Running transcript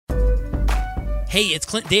Hey, it's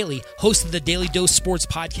Clint Daly, host of the Daily Dose Sports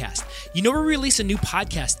Podcast. You know, we release a new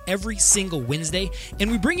podcast every single Wednesday,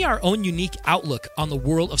 and we bring you our own unique outlook on the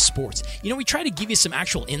world of sports. You know, we try to give you some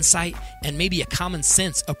actual insight and maybe a common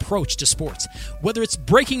sense approach to sports. Whether it's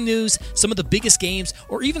breaking news, some of the biggest games,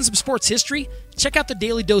 or even some sports history, check out the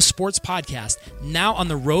Daily Dose Sports Podcast, now on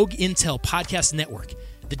the Rogue Intel Podcast Network.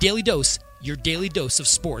 The Daily Dose, your daily dose of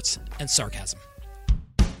sports and sarcasm.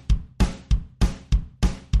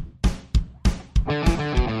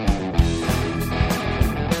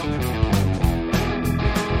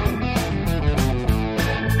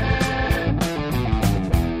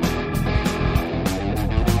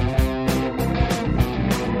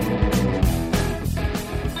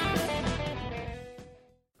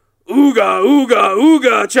 Ooga, ooga,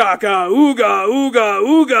 ooga, chaka, ooga, ooga,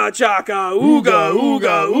 ooga, chaka, ooga,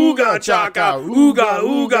 ooga, ooga, chaka, ooga,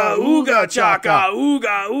 ooga, ooga, chaka,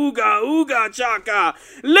 ooga, ooga, ooga, chaka.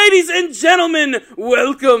 Ladies and gentlemen,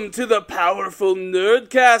 welcome to the Powerful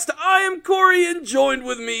Nerdcast. I am Corey, and joined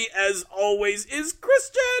with me, as always, is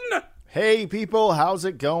Christian. Hey people, how's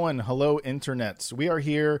it going? Hello internets. We are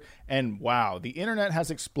here, and wow, the internet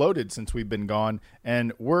has exploded since we've been gone,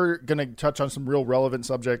 and we're going to touch on some real relevant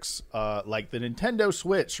subjects like the Nintendo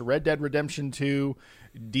Switch, Red Dead Redemption 2,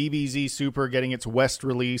 DBZ Super getting its West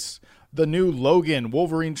release, the new Logan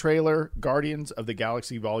Wolverine trailer, Guardians of the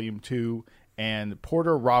Galaxy Volume 2, and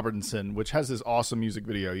Porter Robinson, which has this awesome music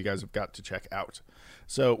video you guys have got to check out.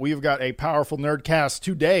 So we've got a Powerful Nerdcast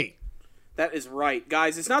today. That is right.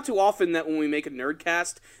 Guys, it's not too often that when we make a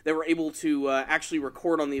Nerdcast that we're able to actually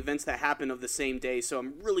record on the events that happen of the same day, so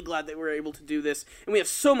I'm really glad that we're able to do this, and we have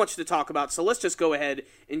so much to talk about, so let's just go ahead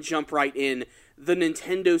and jump right in. The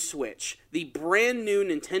Nintendo Switch. The brand new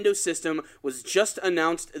Nintendo system was just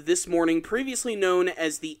announced this morning, previously known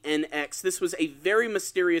as the NX. This was a very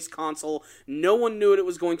mysterious console. No one knew what it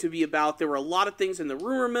was going to be about. There were a lot of things in the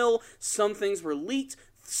rumor mill. Some things were leaked.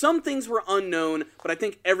 Some things were unknown, but I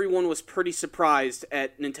think everyone was pretty surprised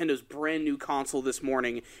at Nintendo's brand new console this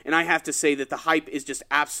morning, and I have to say that the hype is just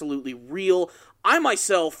absolutely real. I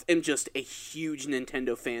myself am just a huge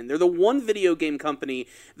Nintendo fan. They're the one video game company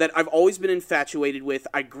that I've always been infatuated with.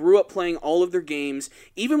 I grew up playing all of their games.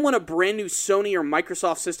 Even when a brand new Sony or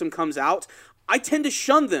Microsoft system comes out, I tend to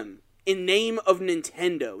shun them in name of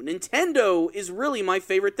Nintendo. Nintendo is really my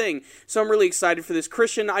favorite thing, so I'm really excited for this.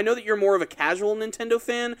 Christian, I know that you're more of a casual Nintendo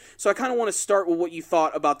fan, so I kind of want to start with what you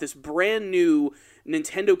thought about this brand new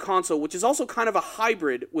Nintendo console, which is also kind of a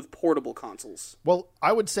hybrid with portable consoles. Well,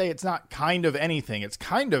 I would say it's not kind of anything. It's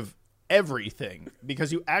kind of everything,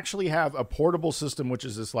 because you actually have a portable system, which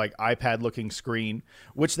is this like iPad looking screen,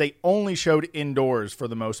 which they only showed indoors for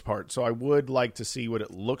the most part. So I would like to see what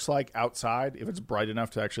it looks like outside, if it's bright enough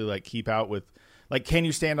to actually like keep out with, like, can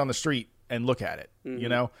you stand on the street and look at it, you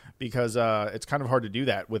know, because it's kind of hard to do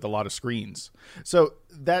that with a lot of screens. So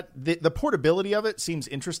that the portability of it seems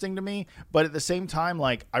interesting to me, but at the same time,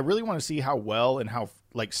 like, I really want to see how well and how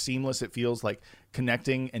like seamless it feels, like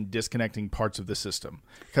connecting and disconnecting parts of the system,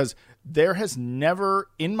 because there has never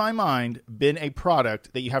in my mind been a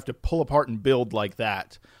product that you have to pull apart and build like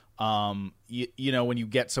that, you know, when you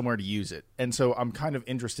get somewhere to use it. And so I'm kind of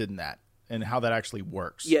interested in that and how that actually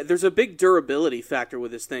works. Yeah, there's a big durability factor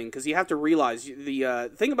with this thing, because you have to realize the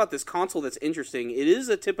thing about this console that's interesting, it is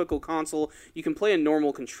a typical console. You can play a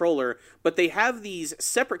normal controller, but they have these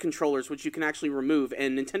separate controllers which you can actually remove,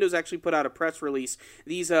 and Nintendo's actually put out a press release.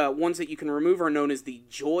 These ones that you can remove are known as the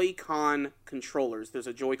Joy-Con controllers. There's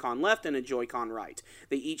a Joy-Con left and a Joy-Con right.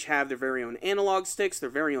 They each have their very own analog sticks, their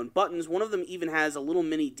very own buttons. One of them even has a little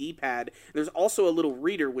mini D-pad. There's also a little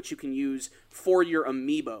reader which you can use for your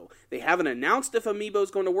Amiibo. They haven't announced if Amiibo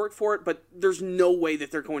is going to work for it, but there's no way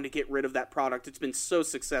that they're going to get rid of that product. It's been so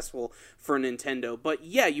successful for Nintendo. But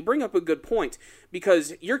yeah, you bring up a good point,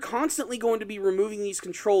 because you're constantly going to be removing these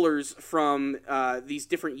controllers from these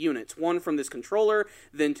different units. One from this controller,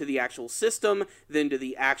 then to the actual system, then to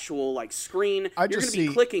the actual like screen. You're going to be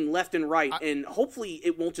clicking left and right, and hopefully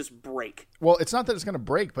it won't just break. Well, it's not that it's going to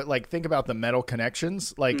break, but like think about the metal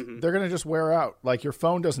connections. Like they're going to just wear out. Like your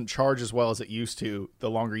phone doesn't charge as well as it used to the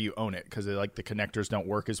longer you own it, because like the connectors don't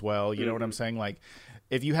work as well. You know what I'm saying? Like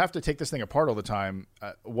if you have to take this thing apart all the time,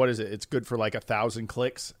 what is it? It's good for like 1,000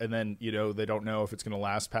 clicks, and then, you know, they don't know if it's going to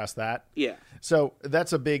last past that. Yeah. So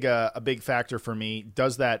that's a big factor for me.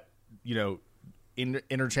 Does that, you know,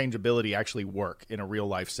 interchangeability actually work in a real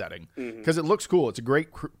life setting? Because it looks cool. It's a great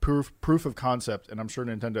proof of concept, and I'm sure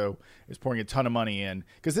Nintendo is pouring a ton of money in,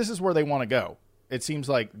 because this is where they want to go. It seems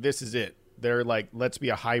like this is it. They're like, let's be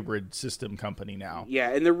a hybrid system company now. Yeah,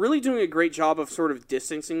 and they're really doing a great job of sort of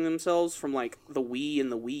distancing themselves from like the Wii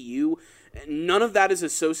and the Wii U. None of that is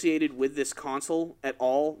associated with this console at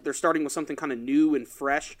all. They're starting with something kind of new and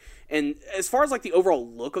fresh. And as far as like the overall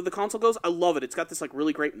look of the console goes, I love it. It's got this like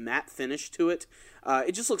really great matte finish to it.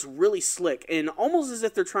 It just looks really slick, and almost as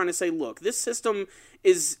if they're trying to say, look, this system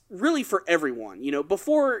is really for everyone. You know,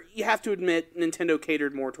 before, you have to admit, Nintendo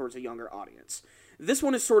catered more towards a younger audience. This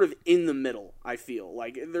one is sort of in the middle, I feel.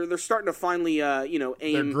 Like, they're starting to finally, aim...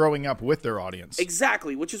 They're growing up with their audience.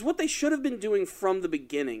 Exactly, which is what they should have been doing from the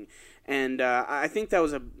beginning. And I think that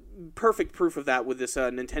was a perfect proof of that with this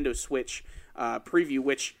Nintendo Switch preview,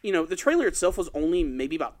 which, you know, the trailer itself was only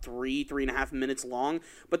maybe about 3.5 minutes long,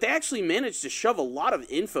 but they actually managed to shove a lot of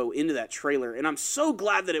info into that trailer, and I'm so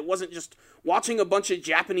glad that it wasn't just watching a bunch of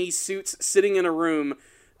Japanese suits sitting in a room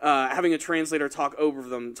having a translator talk over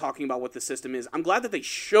them, talking about what the system is. I'm glad that they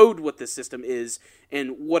showed what the system is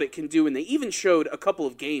and what it can do, and they even showed a couple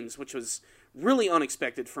of games, which was really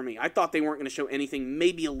unexpected for me. I thought they weren't going to show anything,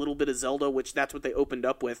 maybe a little bit of Zelda, which that's what they opened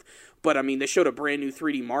up with. But, I mean, they showed a brand new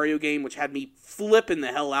 3D Mario game, which had me flipping the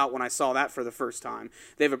hell out when I saw that for the first time.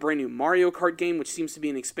 They have a brand new Mario Kart game, which seems to be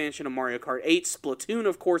an expansion of Mario Kart 8. Splatoon,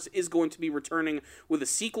 of course, is going to be returning with a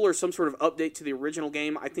sequel or some sort of update to the original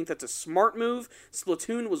game. I think that's a smart move.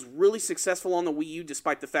 Splatoon was really successful on the Wii U,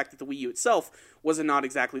 despite the fact that the Wii U itself was not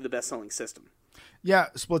exactly the best-selling system. Yeah,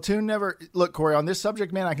 Splatoon never... Look, Corey, on this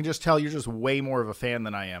subject, man, I can just tell you're just way more of a fan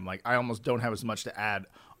than I am. Like, I almost don't have as much to add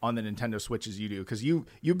on the Nintendo Switch as you do, because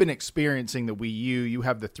you've been experiencing the Wii U, you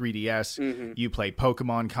have the 3DS, you play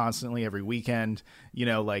Pokemon constantly every weekend, you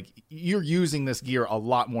know, like, you're using this gear a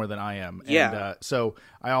lot more than I am. Yeah. And so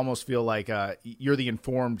I almost feel like you're the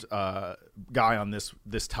informed guy on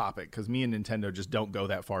this topic, because me and Nintendo just don't go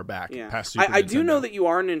that far back past Super I Nintendo. do know that you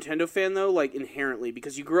are a Nintendo fan, though, like, inherently,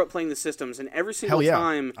 because you grew up playing the systems, and every single Hell yeah.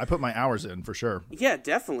 time... I put my hours in, for sure. Yeah,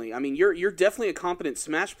 definitely. I mean, you're definitely a competent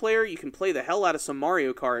Smash player. You can play the hell out of some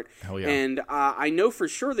Mario Kart. Hell yeah. And I know for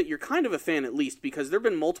sure that you're kind of a fan, at least, because there have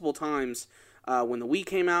been multiple times when the Wii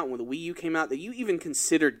came out, when the Wii U came out, that you even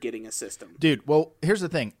considered getting a system. Dude, well, here's the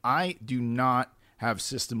thing. I do not have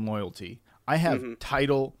system loyalty. I have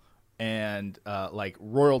title and like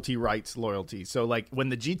royalty rights loyalty. So like when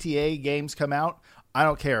the GTA games come out, I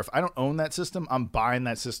don't care if I don't own that system. I'm buying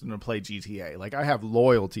that system to play GTA. Like I have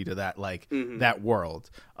loyalty to that, like that world.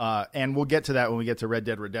 And we'll get to that when we get to Red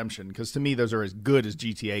Dead Redemption, because to me those are as good as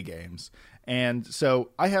GTA games. And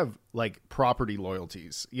so I have like property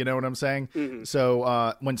loyalties. You know what I'm saying?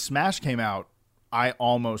 So when Smash came out, I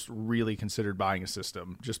almost really considered buying a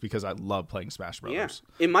system just because I love playing Smash Brothers.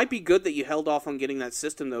 Yeah. It might be good that you held off on getting that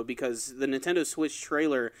system, though, because the Nintendo Switch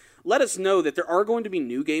trailer let us know that there are going to be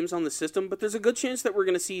new games on the system, but there's a good chance that we're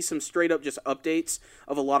going to see some straight-up just updates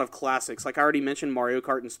of a lot of classics. Like I already mentioned Mario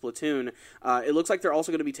Kart and Splatoon. It looks like they're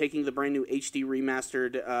also going to be taking the brand new HD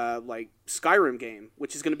remastered like Skyrim game,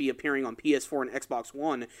 which is going to be appearing on PS4 and Xbox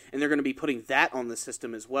One, and they're going to be putting that on the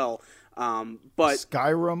system as well. But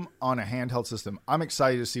Skyrim on a handheld system, I'm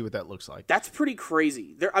excited to see what that looks like. That's pretty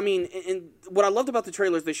crazy. I mean, and what I loved about the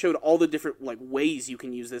trailers, they showed all the different like ways you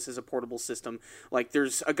can use this as a portable system. Like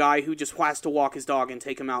there's a guy who just has to walk his dog and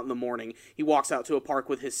take him out in the morning. He walks out to a park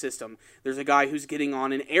with his system. There's a guy who's getting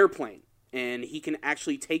on an airplane, and he can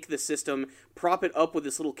actually take the system, prop it up with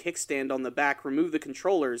this little kickstand on the back, remove the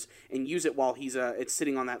controllers, and use it while it's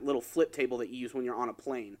sitting on that little flip table that you use when you're on a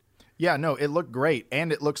plane. Yeah, no, it looked great,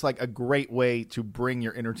 and it looks like a great way to bring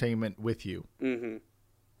your entertainment with you.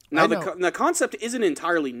 Now, the concept isn't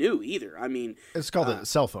entirely new either. I mean... It's called a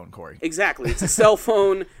cell phone, Corey. Exactly. It's a cell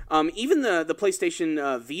phone. Even the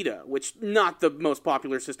PlayStation Vita, which not the most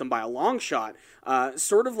popular system by a long shot,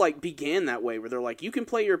 sort of like began that way, where they're like, you can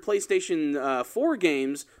play your PlayStation 4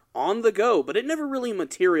 games on the go, but it never really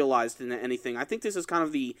materialized into anything. I think this is kind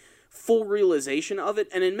of the full realization of it,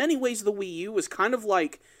 and in many ways the Wii U was kind of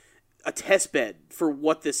like a test bed for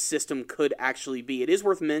what this system could actually be. It is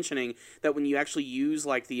worth mentioning that when you actually use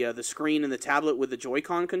like the screen and the tablet with the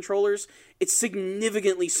Joy-Con controllers, it's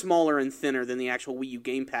significantly smaller and thinner than the actual Wii U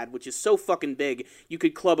gamepad, which is so fucking big you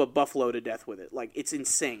could club a buffalo to death with it. Like, it's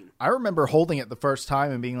insane. I remember holding it the first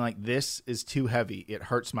time and being like, this is too heavy. It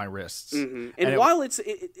hurts my wrists. And while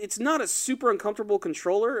it's not a super uncomfortable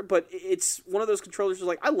controller, but it's one of those controllers that's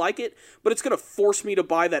like, I like it, but it's going to force me to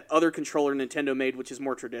buy that other controller Nintendo made, which is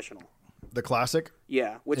more traditional. The classic?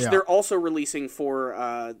 Yeah, which they're also releasing for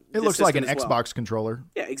it looks like an Xbox controller.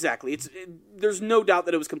 Yeah, exactly. There's no doubt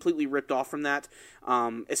that it was completely ripped off from that,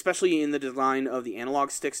 especially in the design of the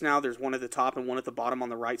analog sticks now. There's one at the top and one at the bottom on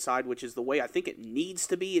the right side, which is the way I think it needs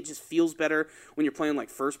to be. It just feels better when you're playing like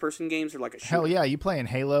first-person games or like a shooter. Hell yeah, you play in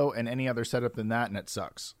Halo and any other setup than that, and it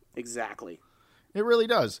sucks. Exactly. It really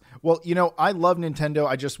does. Well, I love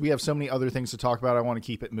Nintendo. We have so many other things to talk about. I want to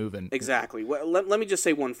keep it moving. Exactly. Well, let me just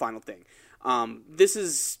say one final thing. This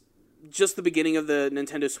is just the beginning of the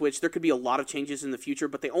Nintendo Switch. There could be a lot of changes in the future,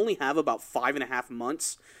 but they only have about 5.5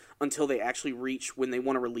 months until they actually reach when they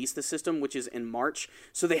want to release the system, which is in March.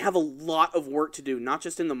 So they have a lot of work to do, not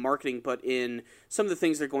just in the marketing, but in some of the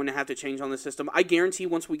things they're going to have to change on the system. I guarantee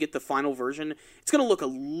once we get the final version, it's going to look a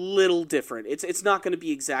little different. It's not going to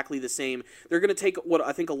be exactly the same. They're going to take what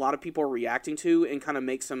I think a lot of people are reacting to and kind of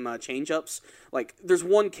make some change-ups. Like, there's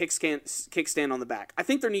one kickstand on the back. I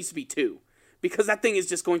think there needs to be two, because that thing is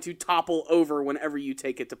just going to topple over whenever you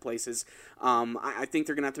take it to places. I think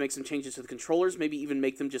they're going to have to make some changes to the controllers, maybe even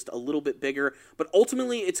make them just a little bit bigger. But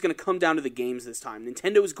ultimately, it's going to come down to the games this time.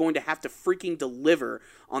 Nintendo is going to have to freaking deliver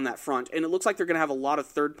on that front, and it looks like they're going to have a lot of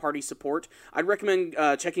third-party support. I'd recommend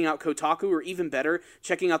checking out Kotaku, or even better,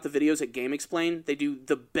 checking out the videos at Game Explain. They do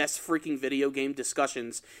the best freaking video game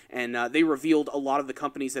discussions, and they revealed a lot of the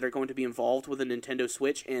companies that are going to be involved with the Nintendo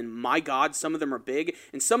Switch, and my God, some of them are big,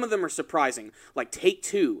 and some of them are surprising. Like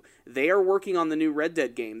Take-Two, they are working on the new Red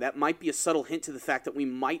Dead game. That might be a subtle hint to the fact that we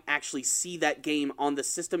might actually see that game on the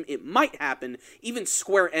system. It might happen. Even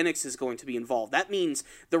Square Enix is going to be involved. That means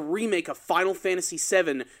the remake of Final Fantasy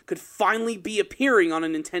VII could finally be appearing on a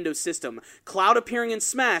Nintendo system. Cloud appearing in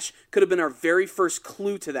Smash could have been our very first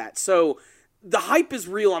clue to that. So the hype is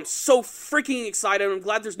real. I'm so freaking excited. I'm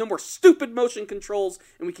glad there's no more stupid motion controls,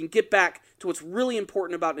 and we can get back to what's really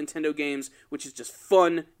important about Nintendo games, which is just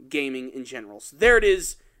fun gaming in general. So there it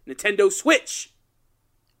is, Nintendo Switch.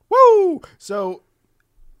 Woo! So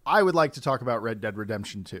I would like to talk about Red Dead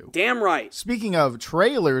Redemption 2. Damn right. Speaking of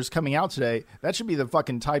trailers coming out today, that should be the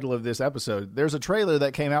fucking title of this episode. There's a trailer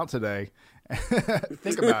that came out today.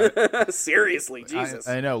 Think about it. Seriously, Jesus.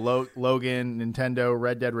 I know. Logan, Nintendo,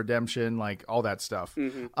 Red Dead Redemption, like all that stuff.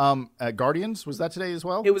 Mm-hmm. Guardians, was that today as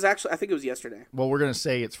well? It was actually, I think it was yesterday. Well, we're going to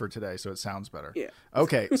say it's for today, so it sounds better. Yeah.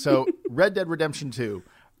 Okay, so Red Dead Redemption 2.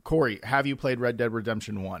 Corey, have you played Red Dead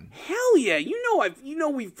Redemption 1? Hell yeah. You know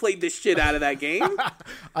we've played this shit out of that game.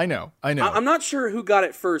 I know. I'm not sure who got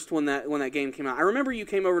it first when that game came out. I remember you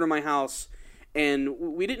came over to my house, and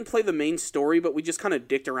we didn't play the main story, but we just kind of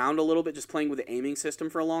dicked around a little bit, just playing with the aiming system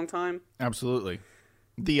for a long time. Absolutely.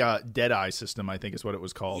 The Deadeye system, I think is what it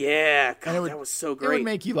was called. Yeah, God, that was so great. It would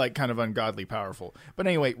make you like kind of ungodly powerful. But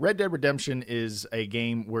anyway, Red Dead Redemption is a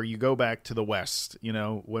game where you go back to the West,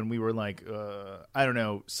 when we were like, I don't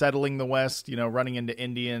know, settling the West, running into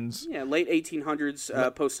Indians. Yeah, late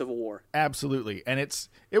 1800s, post-Civil War. Absolutely. And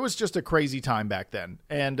it was just a crazy time back then.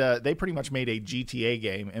 And they pretty much made a GTA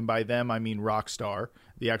game. And by them, I mean Rockstar,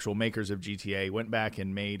 the actual makers of GTA, went back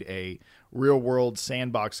and made a real-world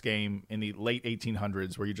sandbox game in the late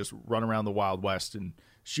 1800s where you just run around the Wild West and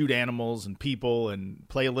shoot animals and people and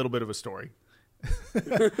play a little bit of a story.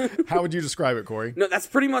 How would you describe it, Corey? No, that's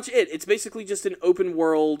pretty much it. It's basically just an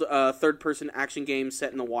open-world, third-person action game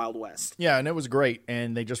set in the Wild West. Yeah, and it was great.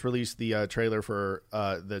 And they just released the trailer for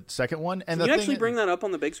the second one. And can you actually bring that up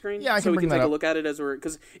on the big screen? Yeah, I can so we bring can that take up. a look at it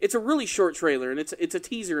because it's a really short trailer, and it's a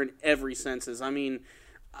teaser in every senses. I mean,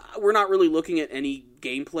 we're not really looking at any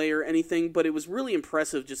gameplay or anything, but it was really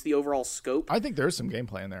impressive, just the overall scope. I think there's some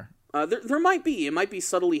gameplay in there. There might be. It might be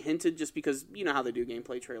subtly hinted just because you know how they do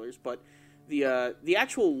gameplay trailers, but the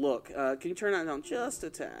actual look, can you turn that down just a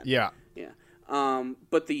tad? Yeah. Yeah.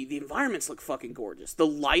 But the environments look fucking gorgeous. The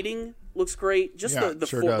lighting looks great. Just like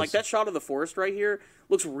that shot of the forest right here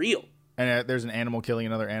looks real. And there's an animal killing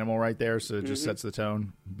another animal right there, so it just sets the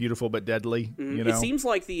tone. Beautiful but deadly. It seems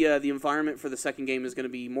like the environment for the second game is going to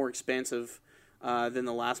be more expansive than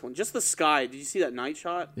the last one. Just the sky. Did you see that night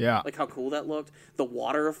shot? Yeah. Like how cool that looked? The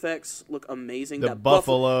water effects look amazing. The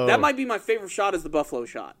buffalo. That might be my favorite shot is the buffalo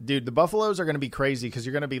shot. Dude, the buffaloes are going to be crazy because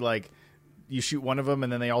you're going to be like, you shoot one of them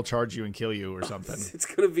and then they all charge you and kill you or something. It's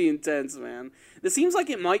going to be intense, man. This seems like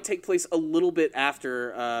it might take place a little bit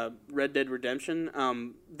after Red Dead Redemption.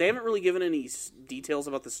 They haven't really given any details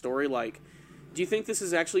about the story. Like, do you think this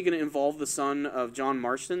is actually going to involve the son of John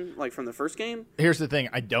Marston, like from the first game? Here's the thing.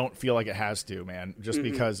 I don't feel like it has to, man. Just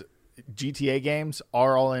because GTA games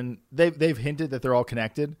are all in... They've hinted that they're all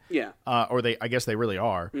connected. Yeah. I guess they really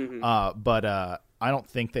are. But I don't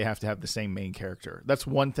think they have to have the same main character. That's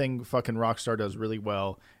one thing fucking Rockstar does really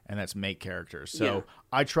well, and that's make characters. So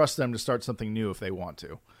I trust them to start something new if they want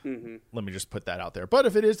to. Let me just put that out there. But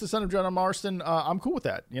if it is the son of John Marston, I'm cool with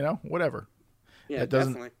that. Whatever. Yeah,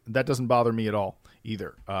 definitely. That doesn't bother me at all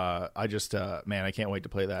either. I just man, I can't wait to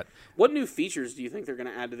play that. What new features do you think they're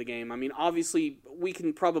going to add to the game? I mean, obviously, we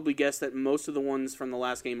can probably guess that most of the ones from the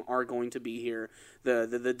last game are going to be here.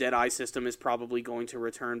 The Dead-Eye system is probably going to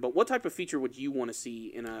return. But what type of feature would you want to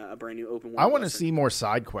see in a brand new open world? I want to see more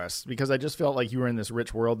side quests because I just felt like you were in this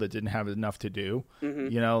rich world that didn't have enough to do.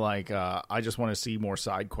 You know, like I just want to see more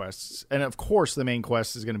side quests. And of course, the main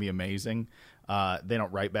quest is going to be amazing. They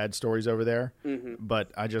don't write bad stories over there.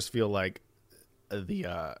 But I just feel like like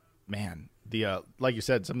you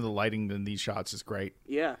said, some of the lighting in these shots is great.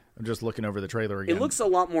 Yeah. I'm just looking over the trailer again. It looks a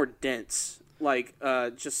lot more dense. Like,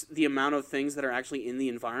 just the amount of things that are actually in the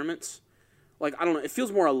environments. Like, I don't know, it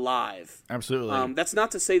feels more alive. Absolutely. That's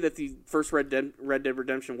not to say that the first Red Dead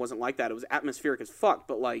Redemption wasn't like that. It was atmospheric as fuck,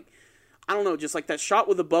 but like, I don't know, just like that shot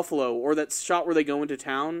with the buffalo, or that shot where they go into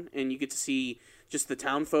town and you get to see just the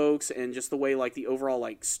town folks and just the way like the overall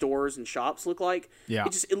like stores and shops look like. Yeah.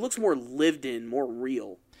 It looks more lived in, more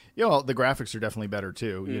real. Yeah, well, the graphics are definitely better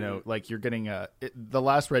too. You know, like you're getting the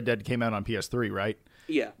last Red Dead came out on PS3, right?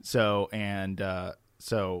 Yeah. So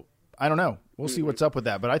I don't know. We'll see what's up with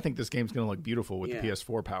that, but I think this game's going to look beautiful with the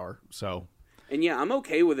PS4 power. So. And yeah, I'm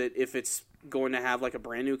okay with it if it's going to have like a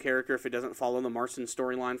brand new character, if it doesn't follow the Marston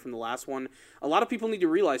storyline from the last one. A lot of people need to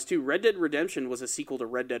realize too, Red Dead Redemption was a sequel to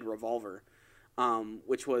Red Dead Revolver,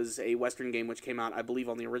 which was a Western game which came out, I believe,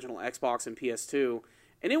 on the original Xbox and PS2,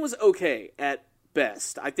 and it was okay at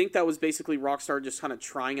best. I think that was basically Rockstar just kind of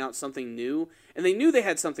trying out something new, and they knew they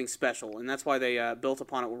had something special, and that's why they built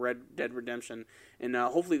upon it with Red Dead Redemption, and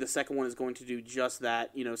hopefully the second one is going to do just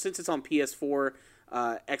that. You know, since it's on PS4,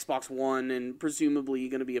 Xbox One, and presumably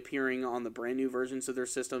going to be appearing on the brand new versions of their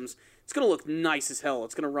systems, it's going to look nice as hell.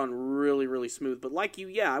 It's going to run really, really smooth. But like you,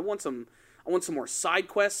 yeah, I want some more side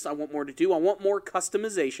quests. I want more to do. I want more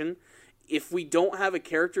customization. If we don't have a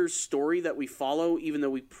character's story that we follow, even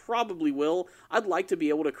though we probably will, I'd like to be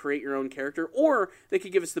able to create your own character, or they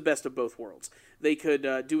could give us the best of both worlds. They could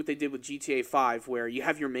do what they did with GTA 5, where you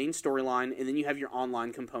have your main storyline, and then you have your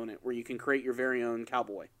online component, where you can create your very own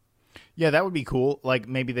cowboy. Yeah, that would be cool. Like,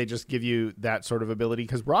 maybe they just give you that sort of ability,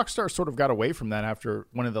 because Rockstar sort of got away from that after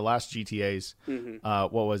one of the last GTAs.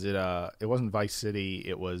 What was it? It wasn't Vice City.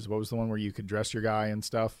 It was, what was the one where you could dress your guy and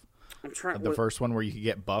stuff? I'm trying. The first one where you could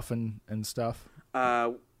get buff and stuff.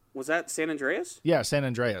 Was that San Andreas? Yeah, San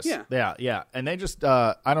Andreas. Yeah. Yeah. And they just,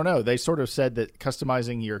 I don't know, they sort of said that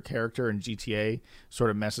customizing your character in GTA sort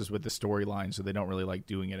of messes with the storyline, so they don't really like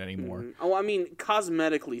doing it anymore. Oh, I mean,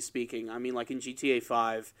 cosmetically speaking, I mean, like in GTA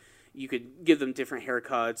 5, you could give them different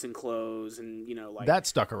haircuts and clothes, and, you know, like... That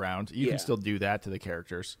stuck around. You can still do that to the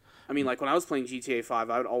characters. I mean, like, when I was playing GTA 5,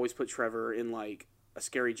 I would always put Trevor in, like, a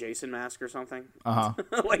scary Jason mask or something.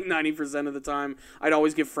 Like 90% of the time. I'd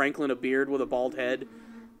always give Franklin a beard with a bald head.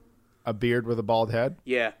 A beard with a bald head?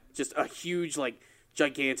 Yeah, just a huge, like,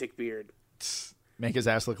 gigantic beard. Make his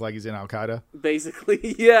ass look like he's in Al-Qaeda?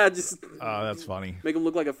 Basically, yeah, just... Oh, that's funny. Make him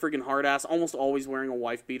look like a friggin' hard ass, almost always wearing a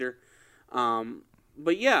wife beater.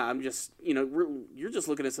 But yeah, I'm just, you know, you're just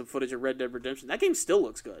looking at some footage of Red Dead Redemption. That game still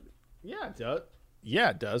looks good. Yeah, it does.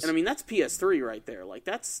 Yeah, it does. And I mean, that's PS3 right there. Like,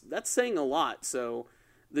 that's saying a lot. So,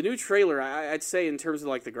 the new trailer, I'd say in terms of,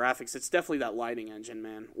 like, the graphics, it's definitely that lighting engine,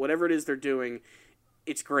 man. Whatever it is they're doing,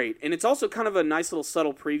 it's great. And it's also kind of a nice little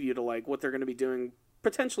subtle preview to, like, what they're going to be doing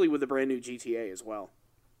potentially with the brand new GTA as well.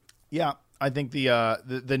 Yeah, I think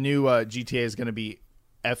the new GTA is going to be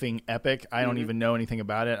effing epic. I don't even know anything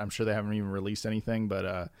about it. I'm sure they haven't even released anything,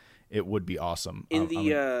 but it would be awesome. In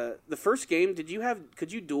the first game,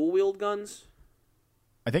 could you dual wield guns?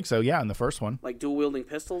 I think so, yeah, in the first one. Like dual wielding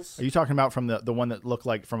pistols? Are you talking about from the one that looked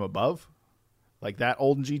like from above? Like that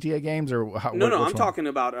old GTA games? Or No, I'm talking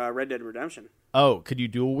about Red Dead Redemption. Oh, could you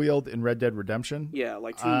dual wield in Red Dead Redemption? Yeah,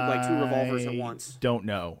 like two revolvers at once. Don't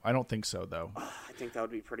know. I don't think so, though. I think that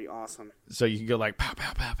would be pretty awesome. So you can go like pow,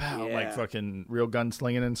 pow, pow, pow, like fucking real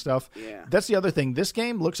gunslinging and stuff. Yeah. That's the other thing. This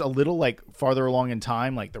game looks a little like farther along in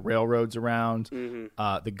time, like the railroads around.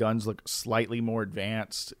 The guns look slightly more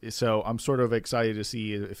advanced. So I'm sort of excited to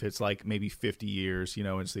see if it's like maybe 50 years, you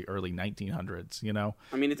know, it's the early 1900s, you know?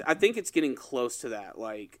 I mean, I think it's getting close to that.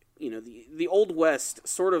 Like, you know, the Old West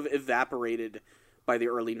sort of evaporated by the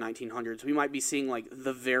early 1900s. We might be seeing, like,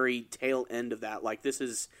 the very tail end of that. Like, this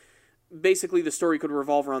is... Basically, the story could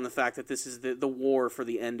revolve around the fact that this is the war for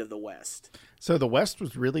the end of the West. So the West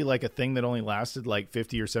was really, like, a thing that only lasted, like,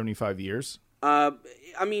 50 or 75 years? I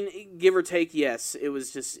mean, give or take, yes. It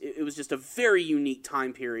was just a very unique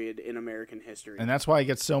time period in American history. And that's why it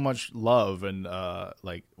gets so much love and,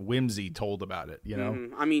 like, whimsy told about it, you know?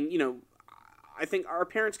 I mean, you know, I think our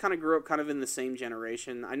parents kind of grew up kind of in the same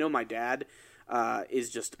generation. I know my dad, is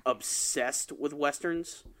just obsessed with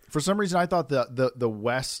Westerns. For some reason, I thought the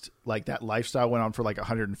West, like that lifestyle went on for like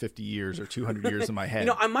 150 years or 200 years in my head.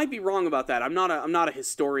 I might be wrong about that. I'm not a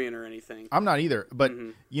historian or anything. I'm not either. But,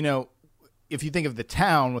 if you think of the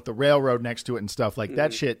town with the railroad next to it and stuff, like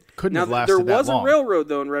that shit couldn't have lasted that long. There was a railroad,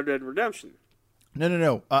 though, in Red Dead Redemption.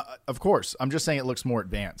 No. Of course. I'm just saying it looks more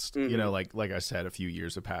advanced. Like I said, a few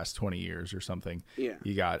years have passed, 20 years or something. Yeah.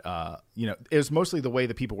 You got, it was mostly the way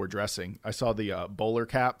the people were dressing. I saw the bowler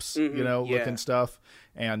caps, looking stuff,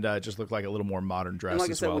 and just looked like a little more modern dress. And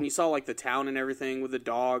like I said, when you saw like the town and everything with the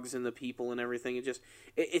dogs and the people and everything,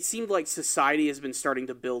 it seemed like society has been starting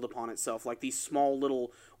to build upon itself. Like these small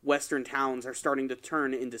little Western towns are starting to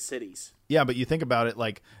turn into cities. Yeah, but you think about it,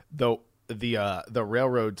 like the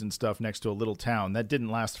railroads and stuff next to a little town, that didn't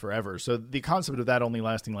last forever. So the concept of that only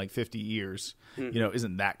lasting like 50 years,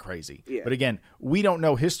 isn't that crazy. Yeah. But again, we don't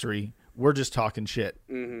know history. We're just talking shit.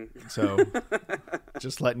 Mm-hmm. So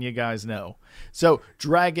just letting you guys know. So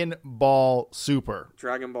Dragon Ball Super.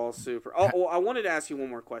 Oh, well, I wanted to ask you one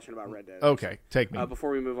more question about Red Dead. Okay, take me.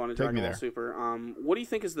 Before we move on to Dragon Ball Super, what do you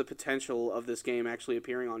think is the potential of this game actually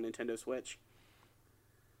appearing on Nintendo Switch?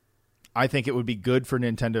 I think it would be good for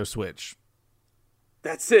Nintendo Switch.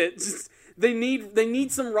 That's it. They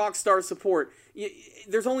need some Rockstar support.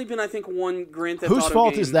 There's only been, I think, one Grand Theft Auto Whose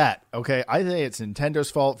fault game. is that? Okay, I think it's Nintendo's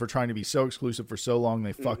fault for trying to be so exclusive for so long.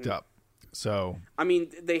 They fucked up. So I mean,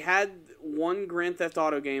 they had one Grand Theft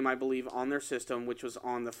Auto game, I believe, on their system, which was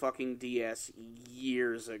on the fucking DS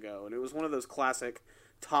years ago, and it was one of those classic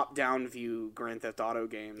top-down view Grand Theft Auto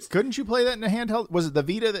games. Couldn't you play that in a handheld? Was it the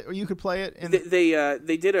Vita that you could play it in?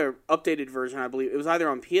 They did a updated version, I believe. It was either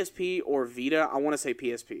on PSP or Vita. I want to say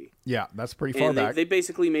PSP. Yeah, that's pretty far back. They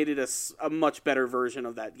basically made it a much better version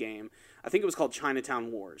of that game. I think it was called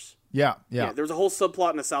Chinatown Wars. Yeah. There was a whole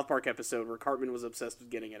subplot in a South Park episode where Cartman was obsessed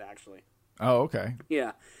with getting it, actually. Oh, okay.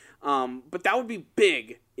 Yeah. But that would be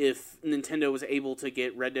big if Nintendo was able to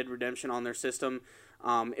get Red Dead Redemption on their system.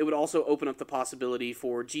 It would also open up the possibility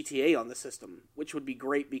for GTA on the system, which would be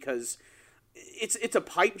great because it's a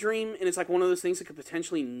pipe dream, and it's like one of those things that could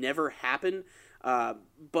potentially never happen. But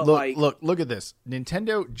look at this.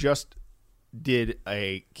 Nintendo just did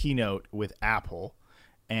a keynote with Apple,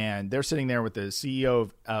 and they're sitting there with the CEO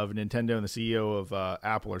of Nintendo and the CEO of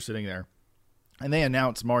Apple are sitting there, and they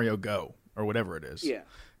announced Mario Go or whatever it is. Yeah.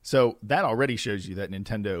 So that already shows you that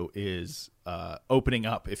Nintendo is opening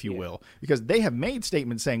up, if you will, because they have made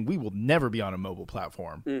statements saying we will never be on a mobile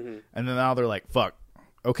platform. Mm-hmm. And then now they're like, fuck,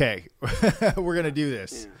 okay, we're going to do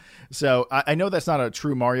this. Yeah. So I know that's not a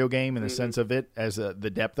true Mario game in the sense of it as the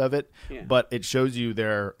depth of it, but it shows you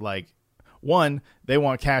they're like, one, they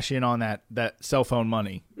want to cash in on that cell phone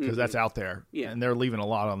money because that's out there. Yeah. And they're leaving a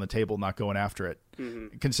lot on the table, not going after it.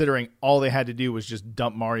 Mm-hmm. Considering all they had to do was just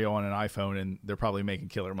dump Mario on an iPhone, and they're probably making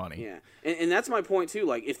killer money. Yeah, and that's my point too.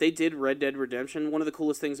 Like, if they did Red Dead Redemption, one of the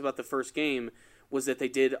coolest things about the first game was that they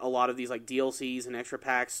did a lot of these like DLCs and extra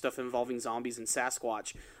packs, stuff involving zombies and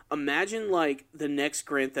Sasquatch. Imagine like the next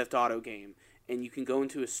Grand Theft Auto game, and you can go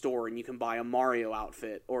into a store and you can buy a Mario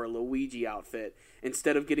outfit or a Luigi outfit.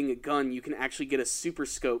 Instead of getting a gun, you can actually get a super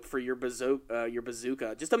scope for your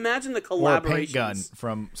bazooka. Just imagine the collaborations. Or a paint gun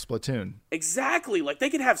from Splatoon. Exactly. Like,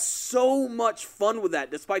 they could have so much fun with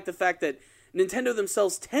that, despite the fact that Nintendo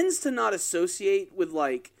themselves tends to not associate with,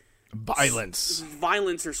 like, violence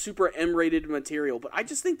or super M-rated material. But I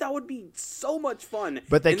just think that would be so much fun.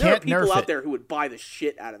 But they can't nerf it. There are people out there who would buy the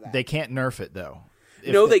shit out of that. They can't nerf it, though.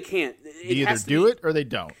 No, they can't. They either do it or they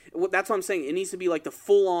don't. Well, that's what I'm saying. It needs to be like the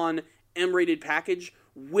full-on M-rated package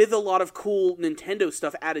with a lot of cool Nintendo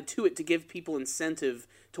stuff added to it to give people incentive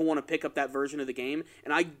to want to pick up that version of the game.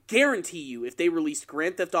 And I guarantee you, if they released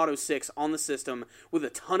Grand Theft Auto 6 on the system with a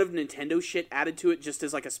ton of Nintendo shit added to it just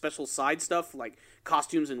as like a special side stuff, like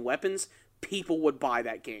costumes and weapons, people would buy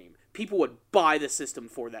that game. People would buy the system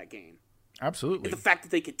for that game. Absolutely. And the fact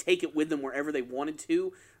that they could take it with them wherever they wanted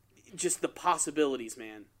to, just the possibilities,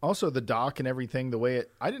 man. Also, the dock and everything, the way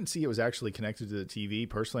I didn't see it was actually connected to the TV.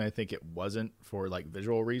 Personally, I think it wasn't for like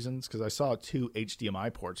visual reasons because I saw 2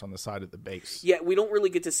 HDMI ports on the side of the base. Yeah, we don't really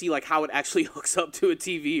get to see like how it actually hooks up to a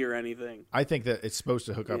TV or anything. I think that it's supposed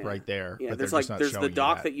to hook up right there. Yeah, but there's the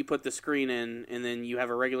dock that you put the screen in, and then you have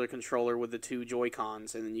a regular controller with the 2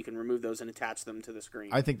 Joy-Cons, and then you can remove those and attach them to the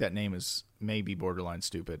screen. I think that name is maybe borderline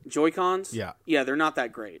stupid. Joy-Cons? Yeah. Yeah, they're not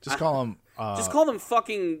that great. Just call them... just call them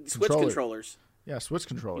fucking Switch controllers. Yeah, Switch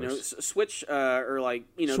controllers. Switch or like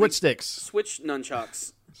Switch sticks. Switch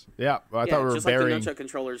nunchucks. Yeah, well, I thought we were just burying like the nunchuck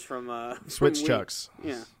controllers from Switch chucks.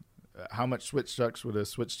 Yeah. How much Switch chucks would a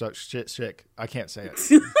Switch chuck shit chick? I can't say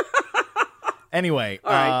it. Anyway,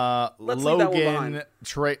 All right, let's leave that one Logan,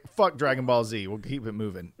 behind. fuck Dragon Ball Z. We'll keep it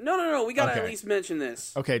moving. No. We gotta Okay. at least mention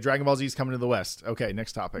this. Okay, Dragon Ball Z is coming to the West. Okay,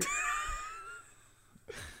 next topic.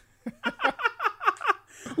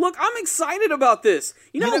 Look, I'm excited about this.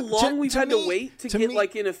 You know how long we've had to wait to get me-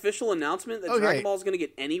 like an official announcement that Dragon Ball is going to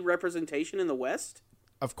get any representation in the West?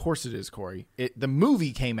 Of course it is, Corey. The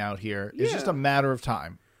movie came out here. It's just a matter of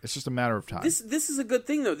time. It's just a matter of time. This is a good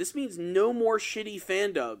thing, though. This means no more shitty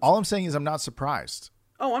fan dubs. All I'm saying is I'm not surprised.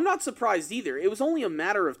 Oh, I'm not surprised either. It was only a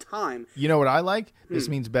matter of time. You know what I like? This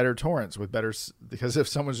means better torrents with better... Because if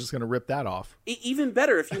someone's just going to rip that off. Even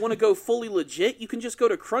better, if you want to go fully legit, you can just go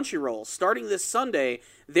to Crunchyroll. Starting this Sunday,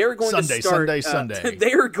 they're going to start... Sunday.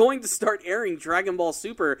 They are going to start airing Dragon Ball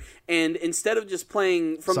Super, and instead of just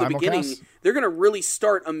playing from the beginning, they're going to really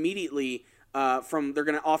start immediately... they're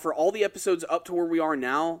going to offer all the episodes up to where we are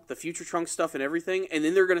now, the Future Trunks stuff and everything, and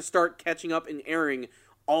then they're going to start catching up and airing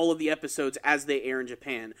all of the episodes as they air in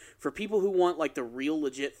Japan. For people who want like the real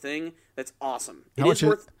legit thing, that's awesome. How much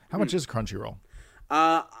is Crunchyroll?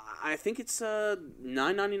 I think it's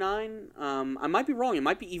 $9.99. I might be wrong. It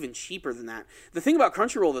might be even cheaper than that. The thing about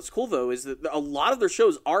Crunchyroll that's cool though is that a lot of their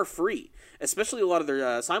shows are free, especially a lot of their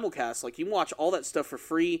simulcasts. Like you can watch all that stuff for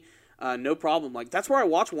free. No problem. Like that's where I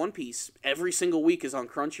watch One Piece every single week is on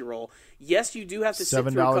Crunchyroll. Yes, you do have to sit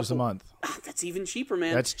through $7 a month. That's even cheaper,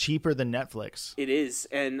 man. That's cheaper than Netflix. It is,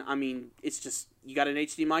 and I mean, it's just you got an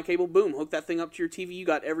HDMI cable. Boom, hook that thing up to your TV. You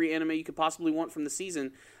got every anime you could possibly want from the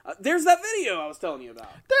season. There's that video I was telling you about.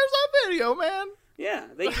 There's that video, man. Yeah,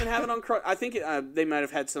 they even have it on Crunch. I think they might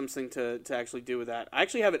have had something to actually do with that. I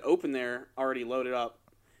actually have it open there, already loaded up.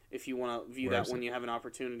 If you want to view that when you have an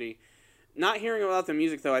opportunity. Not hearing about the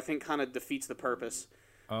music, though, I think kind of defeats the purpose.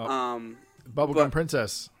 Bubblegum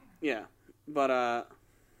Princess. Yeah, but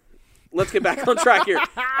let's get back on track here.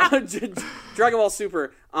 Dragon Ball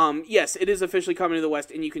Super. Yes, it is officially coming to the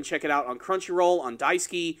West, and you can check it out on Crunchyroll, on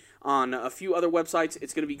Daisuke, on a few other websites.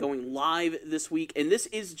 It's going to be going live this week, and this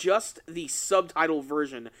is just the subtitle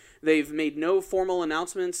version. They've made no formal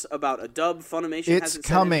announcements about a dub. Funimation hasn't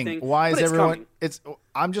said anything. Why is everyone?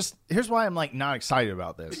 Coming. Here's why I'm like not excited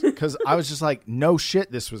about this because I was just like, no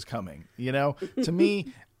shit, this was coming. You know, to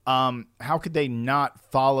me. How could they not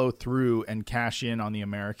follow through and cash in on the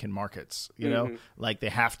American markets? You know, like they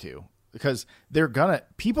have to because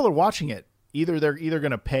people are watching it. They're either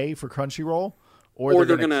gonna pay for Crunchyroll or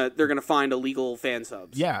they're gonna find illegal fan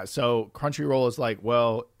subs. Yeah. So Crunchyroll is like,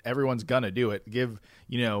 well, everyone's gonna do it.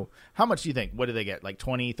 How much do you think? What do they get? Like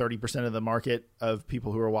 20-30% of the market of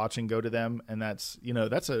people who are watching go to them. And that's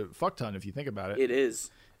a fuck ton if you think about it. It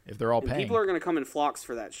is. If they're all paying. People are going to come in flocks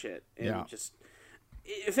for that shit. And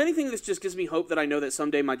if anything, this just gives me hope that I know that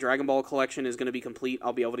someday my Dragon Ball collection is going to be complete.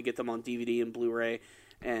 I'll be able to get them on DVD and Blu-ray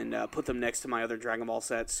and put them next to my other Dragon Ball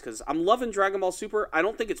sets because I'm loving Dragon Ball Super. I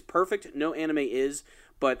don't think it's perfect. No anime is,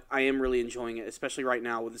 but I am really enjoying it, especially right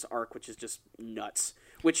now with this arc, which is just nuts.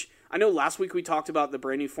 Which I know last week we talked about the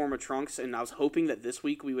brand new form of Trunks, and I was hoping that this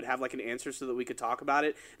week we would have like an answer so that we could talk about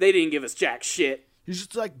it. They didn't give us jack shit. He's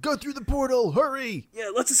just like, go through the portal, hurry!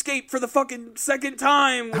 Yeah, let's escape for the fucking second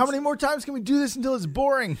time. How many more times can we do this until it's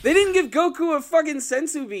boring? They didn't give Goku a fucking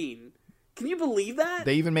sensu bean. Can you believe that?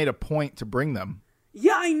 They even made a point to bring them.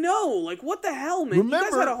 Yeah, I know. Like, what the hell, man? You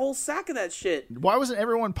guys had a whole sack of that shit. Why wasn't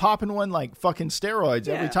everyone popping one like fucking steroids?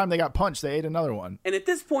 Yeah. Every time they got punched, they ate another one. And at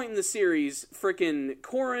this point in the series, frickin'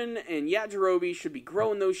 Korin and Yajirobe should be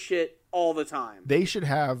growing those shit all the time. They should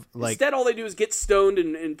have, like... Instead, all they do is get stoned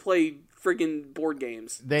and play friggin' board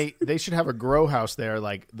games. They should have a grow house there,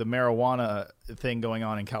 like the marijuana thing going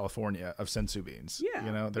on in California of sensu beans.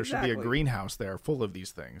 Yeah, there should be a greenhouse there full of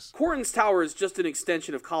these things. Korin's Tower is just an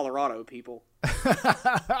extension of Colorado, people.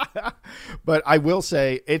 But I will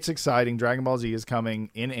say, it's exciting. Dragon Ball Z is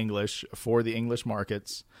coming in English for the English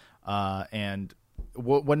markets. And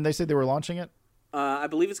when they said they were launching it? I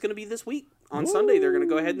believe it's going to be this week. On Sunday, they're going to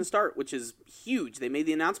go ahead and start, which is huge. They made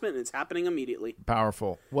the announcement, and it's happening immediately.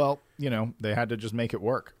 Powerful. Well, they had to just make it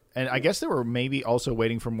work. And I guess they were maybe also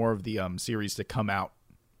waiting for more of the series to come out.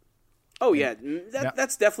 Oh, yeah.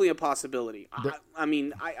 That's definitely a possibility.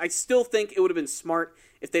 I still think it would have been smart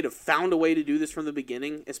if they'd have found a way to do this from the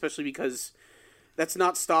beginning, especially because that's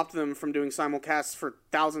not stopped them from doing simulcasts for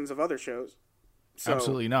thousands of other shows. So,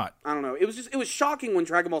 absolutely not. I don't know. It was shocking when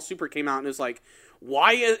Dragon Ball Super came out, and it was like,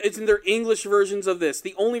 why isn't there English versions of this?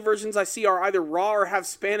 The only versions I see are either raw or have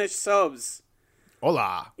Spanish subs.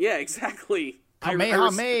 Hola. Yeah, exactly.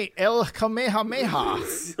 Kamehameha, El Kamehameha.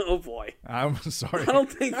 Oh boy. I'm sorry. I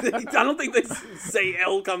don't think they say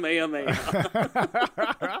El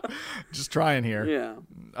Kamehameha. Just trying here. Yeah.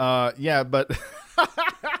 Yeah, but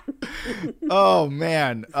Oh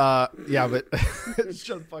man, yeah, but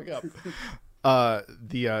shut the fuck up.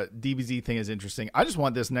 The DBZ thing is interesting. I just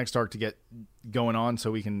want this next arc to get going on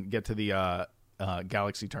so we can get to the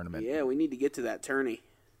Galaxy tournament. Yeah, we need to get to that tourney.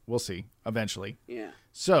 We'll see eventually. Yeah.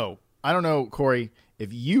 So I don't know, Corey,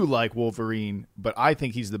 if you like Wolverine, but I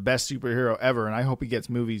think he's the best superhero ever, and I hope he gets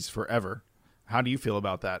movies forever. How do you feel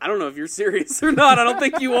about that? I don't know if you're serious or not. I don't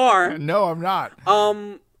think you are. No, I'm not.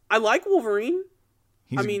 I like Wolverine.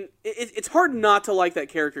 I mean, it's hard not to like that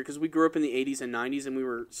character because we grew up in the 80s and 90s and we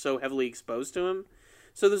were so heavily exposed to him.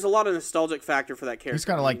 So there's a lot of nostalgic factor for that character. He's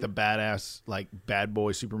kind of like the badass, like bad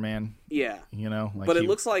boy Superman. Yeah. You know? Like but it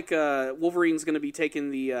looks like Wolverine's going to be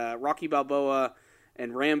taking the Rocky Balboa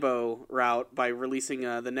and Rambo route by releasing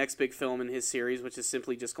the next big film in his series, which is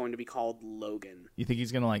simply just going to be called Logan. You think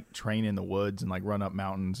he's going to like train in the woods and like run up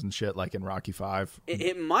mountains and shit like in Rocky 5?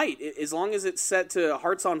 It might. As long as it's set to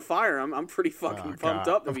Hearts on Fire, I'm pretty fucking pumped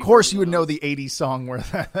up. Of course you would know the 80s song where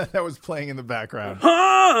that was playing in the background.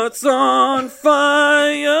 Hearts on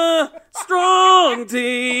fire, strong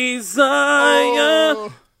desire.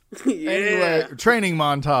 Oh. Yeah. Anyway, training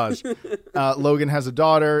montage. Logan has a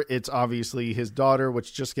daughter. It's obviously his daughter,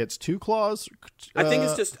 which just gets 2 claws. I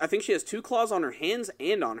think she has 2 claws on her hands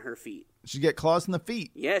and on her feet. She get claws in the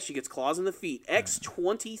feet. Yeah, she gets claws in the feet.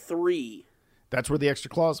 X-23. That's where the extra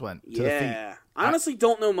claws went. To the feet. I honestly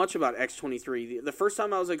don't know much about X-23. The first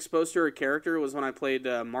time I was exposed to her character was when I played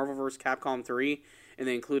Marvel vs. Capcom 3, and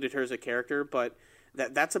they included her as a character, but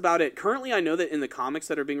that's about it. Currently, I know that in the comics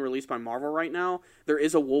that are being released by Marvel right now, there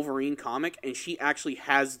is a Wolverine comic, and she actually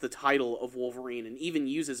has the title of Wolverine and even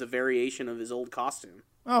uses a variation of his old costume.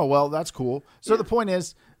 Oh, well, that's cool. So the point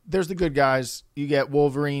is, there's the good guys. You get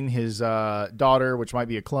Wolverine, his daughter, which might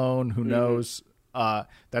be a clone. Who knows?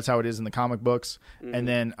 That's how it is in the comic books. And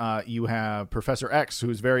then you have Professor X,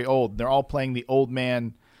 who's very old. They're all playing the old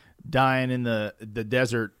man dying in the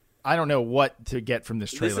desert. I don't know what to get from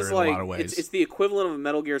this trailer in a lot of ways. It's the equivalent of a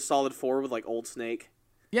Metal Gear Solid 4 with like old Snake.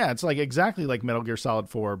 Yeah, it's like exactly like Metal Gear Solid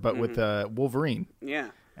 4, but with Wolverine. Yeah.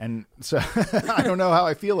 And so I don't know how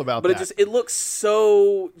I feel about that. But it looks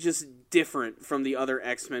so just different from the other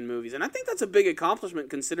X-Men movies. And I think that's a big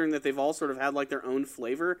accomplishment considering that they've all sort of had like their own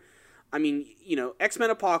flavor. I mean, you know,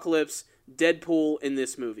 X-Men Apocalypse, Deadpool, in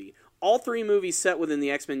this movie. All 3 movies set within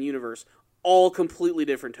the X-Men universe, all completely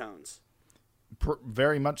different tones.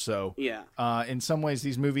 Very much so. Yeah. In some ways,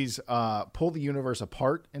 these movies pull the universe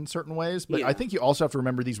apart in certain ways, but I think you also have to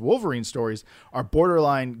remember these Wolverine stories are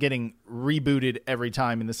borderline getting rebooted every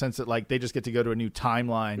time in the sense that like they just get to go to a new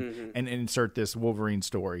timeline and insert this Wolverine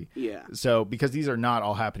story. Yeah. So because these are not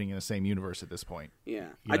all happening in the same universe at this point. Yeah.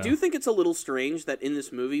 I do think it's a little strange that in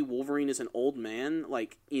this movie Wolverine is an old man,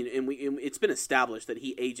 like, you know, and it's been established that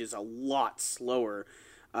he ages a lot slower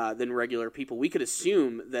than regular people. We could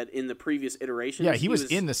assume that in the previous iterations... Yeah, he was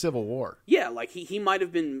in the Civil War. Yeah, like he might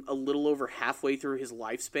have been a little over halfway through his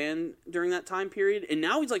lifespan during that time period, and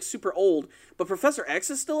now he's like super old, but Professor X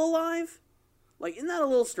is still alive? Like, isn't that a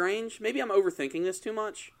little strange? Maybe I'm overthinking this too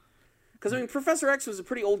much. Because, I mean, Professor X was a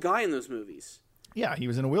pretty old guy in those movies. Yeah, he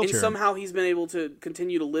was in a wheelchair. And somehow he's been able to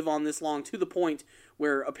continue to live on this long to the point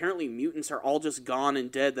where apparently mutants are all just gone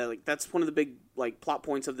and dead. That like that's one of the big like plot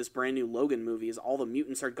points of this brand new Logan movie is all the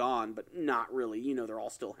mutants are gone, but not really. You know, they're all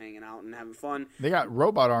still hanging out and having fun. They got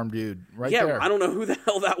Robot Arm Dude there. Yeah, I don't know who the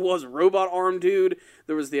hell that was. Robot Arm Dude.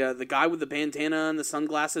 There was the guy with the bandana and the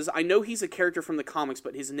sunglasses. I know he's a character from the comics,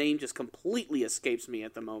 but his name just completely escapes me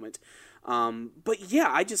at the moment. But yeah,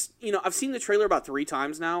 I just, you know, I've seen the trailer about 3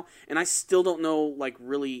 times now, and I still don't know, like,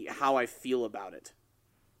 really how I feel about it.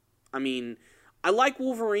 I mean, I like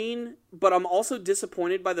Wolverine, but I'm also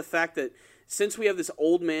disappointed by the fact that since we have this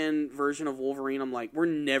old man version of Wolverine, I'm like, we're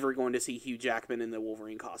never going to see Hugh Jackman in the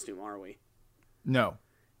Wolverine costume, are we? No.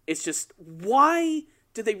 It's just, why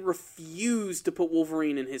did they refuse to put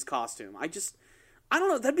Wolverine in his costume? I don't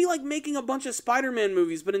know. That'd be like making a bunch of Spider-Man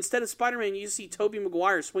movies, but instead of Spider-Man, you see Tobey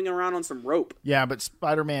Maguire swinging around on some rope. Yeah, but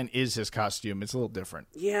Spider-Man is his costume. It's a little different.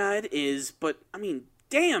 Yeah, it is. But I mean,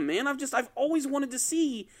 damn, man, I've always wanted to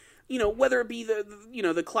see, you know, whether it be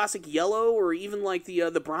the classic yellow or even like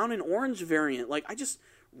the brown and orange variant. Like, I just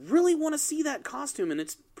really want to see that costume, and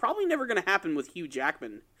it's probably never going to happen with Hugh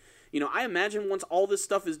Jackman. You know, I imagine once all this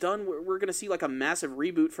stuff is done, we're going to see like a massive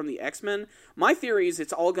reboot from the X-Men. My theory is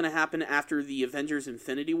it's all going to happen after the Avengers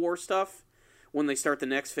Infinity War stuff. When they start the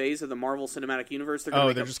next phase of the Marvel Cinematic Universe.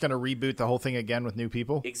 They're just going to reboot the whole thing again with new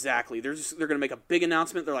people? Exactly. They're going to make a big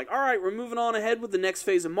announcement. They're like, all right, we're moving on ahead with the next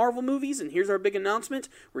phase of Marvel movies, and here's our big announcement.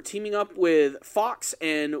 We're teaming up with Fox,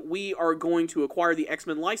 and we are going to acquire the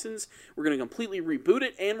X-Men license. We're going to completely reboot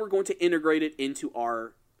it, and we're going to integrate it into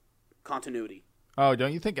our continuity. Oh,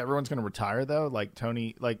 don't you think everyone's going to retire though? Like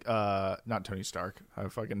Tony, not Tony Stark.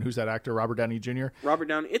 Who's that actor? Robert Downey Jr. Robert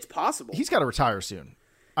Downey. It's possible. He's got to retire soon.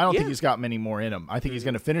 I don't think he's got many more in him. I think he's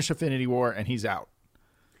going to finish Infinity War and he's out.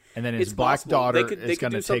 And then his black daughter is going to take over. They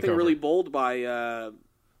could do something really bold by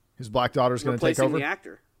his black daughter's going to take over. Replacing the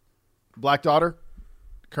actor. Black daughter,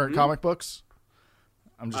 current comic books.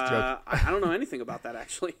 I'm just joking. I don't know anything about that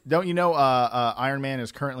actually. Don't you know Iron Man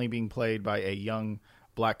is currently being played by a young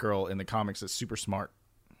black girl in the comics that's super smart.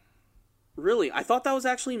 Really? I thought that was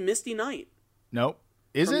actually Misty Knight. Nope.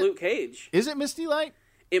 Is from it? Luke Cage. Is it Misty Knight?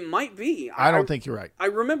 It might be. I don't think you're right. I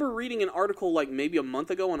remember reading an article like maybe a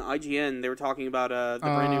month ago on IGN. They were talking about the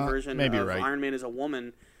brand new version of Iron Man as a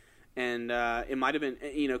woman. And it might have been,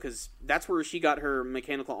 because that's where she got her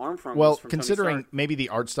mechanical arm from. Well, from considering maybe the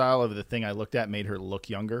art style of the thing I looked at made her look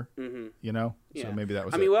younger, So maybe that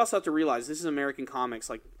was we also have to realize this is American comics.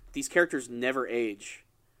 Like, these characters never age,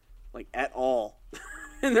 like, at all.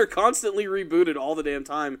 And they're constantly rebooted all the damn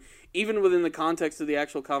time, even within the context of the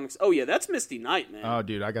actual comics. Oh, yeah, that's Misty Knight, man. Oh,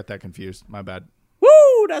 dude, I got that confused. My bad.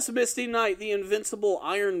 Woo! That's Misty Knight, the invincible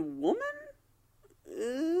Iron Woman?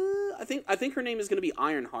 I think her name is going to be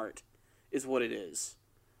Ironheart, is what it is.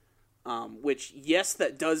 Which, yes,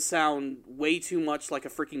 that does sound way too much like a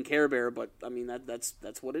freaking Care Bear, but I mean that's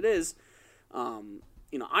what it is.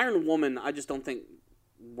 Iron Woman, I just don't think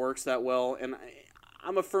works that well, and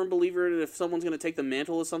I'm a firm believer that if someone's going to take the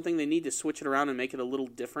mantle of something, they need to switch it around and make it a little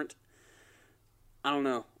different. I don't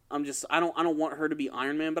know. I don't want her to be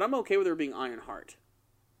Iron Man, but I'm okay with her being Ironheart.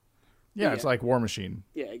 Yeah, it's like War Machine.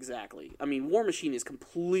 Yeah, exactly. I mean, War Machine is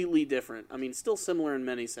completely different. I mean, still similar in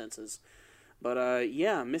many senses. But,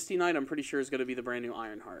 Misty Knight, I'm pretty sure, is going to be the brand new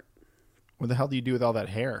Ironheart. What the hell do you do with all that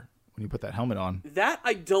hair when you put that helmet on? That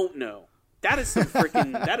I don't know. That is some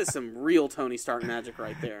that is some real Tony Stark magic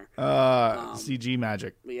right there. CG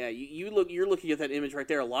magic. Yeah, you're looking at that image right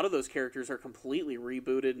there. A lot of those characters are completely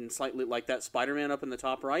rebooted and slightly like that Spider-Man up in the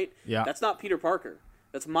top right. Yeah. That's not Peter Parker.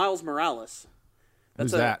 That's Miles Morales.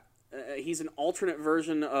 Who's that? He's an alternate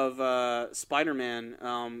version of Spider-Man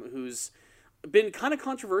who's been kind of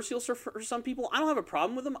controversial for some people. I don't have a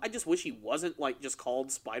problem with him. I just wish he wasn't just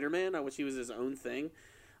called Spider-Man. I wish he was his own thing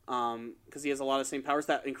because he has a lot of the same powers.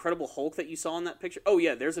 That Incredible Hulk that you saw in that picture. Oh,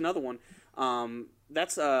 yeah, there's another one.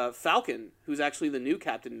 That's Falcon, who's actually the new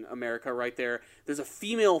Captain America right there. There's a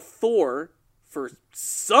female Thor for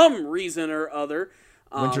some reason or other.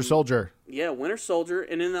 Winter Soldier. Yeah, Winter Soldier.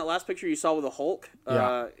 And in that last picture you saw with the Hulk,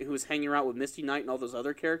 who was hanging around with Misty Knight and all those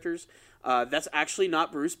other characters, that's actually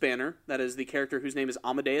not Bruce Banner. That is the character whose name is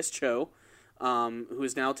Amadeus Cho, who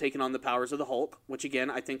is now taken on the powers of the Hulk, which, again,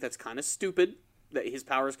 I think that's kind of stupid, that his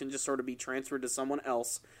powers can just sort of be transferred to someone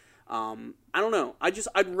else. I don't know.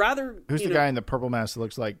 I'd rather... Who's the guy in the purple mask that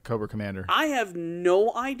looks like Cobra Commander? I have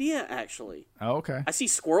no idea, actually. Oh, okay. I see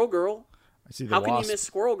Squirrel Girl. I see the How Wasp. can you miss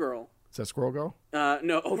Squirrel Girl? Is that Squirrel Girl?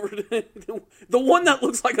 No, over the one that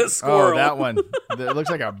looks like a squirrel. Oh, that one. It looks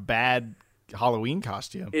like a bad Halloween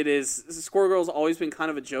costume. It is. Squirrel Girl's always been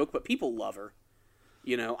kind of a joke, but people love her.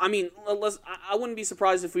 I mean, I wouldn't be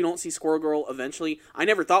surprised if we don't see Squirrel Girl eventually. I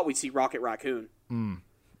never thought we'd see Rocket Raccoon.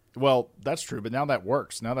 Well, that's true, but now that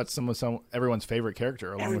works. Now that's everyone's favorite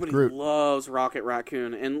character, along with Groot. Everybody loves Rocket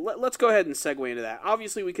Raccoon, and let's go ahead and segue into that.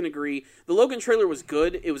 Obviously, we can agree. The Logan trailer was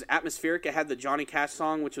good. It was atmospheric. It had the Johnny Cash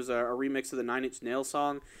song, which was a remix of the Nine Inch Nails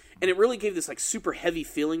song, and it really gave this super heavy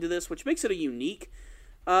feeling to this, which makes it a unique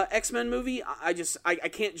X-Men movie. I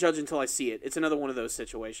can't judge until I see it. It's another one of those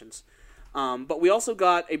situations. But we also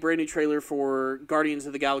got a brand new trailer for Guardians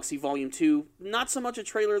of the Galaxy Volume 2. Not so much a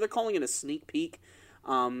trailer. They're calling it a sneak peek.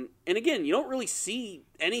 And again, you don't really see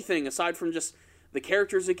anything aside from just the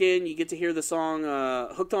characters again. You get to hear the song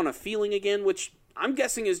Hooked on a Feeling again, which I'm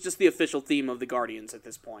guessing is just the official theme of the Guardians at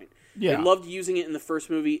this point. Yeah. They loved using it in the first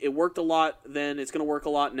movie. It worked a lot then. It's going to work a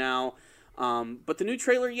lot now. But the new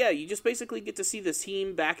trailer, you just basically get to see the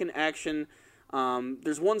team back in action.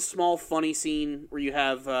 There's one small funny scene where you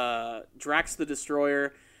have Drax the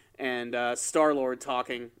Destroyer and Star-Lord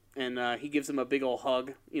talking. And he gives him a big old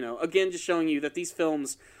hug. Again, just showing you that these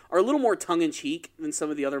films are a little more tongue-in-cheek than some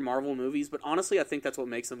of the other Marvel movies. But honestly, I think that's what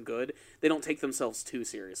makes them good. They don't take themselves too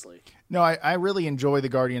seriously. No, I really enjoy the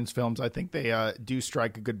Guardians films. I think they do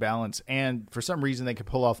strike a good balance. And for some reason, they can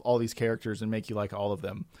pull off all these characters and make you like all of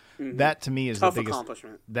them. Mm-hmm. That, to me, is tough the biggest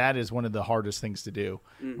accomplishment. That is one of the hardest things to do.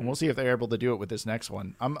 Mm-hmm. And we'll see if they're able to do it with this next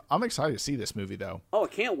one. I'm excited to see this movie, though. Oh, I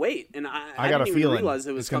can't wait. And I got didn't a even feeling realize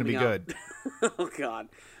it was it's going to be good. Oh, God.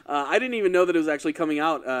 I didn't even know that it was actually coming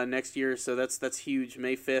out next year, so that's huge.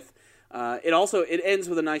 May 5th. It ends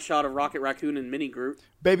with a nice shot of Rocket Raccoon and Mini Groot.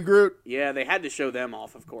 Baby Groot. Yeah, they had to show them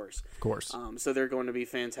off, of course. Of course. So they're going to be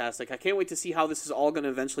fantastic. I can't wait to see how this is all going to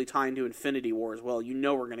eventually tie into Infinity War as well.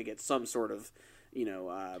 We're going to get some sort of,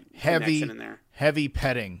 connection in there. Heavy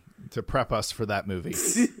petting to prep us for that movie.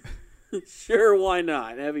 Sure, why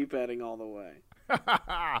not? Heavy petting all the way.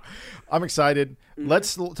 I'm excited. Mm-hmm.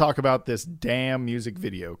 Let's talk about this damn music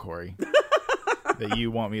video, Corey, that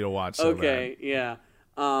you want me to watch so bad. Yeah.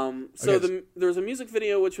 There's a music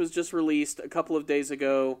video which was just released a couple of days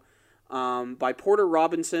ago by Porter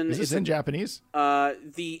Robinson. Is this in Japanese?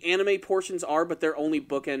 The anime portions are, but they're only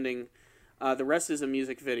bookending. The rest is a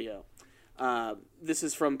music video. This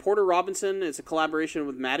is from Porter Robinson. It's a collaboration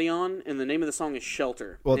with Madeon, and the name of the song is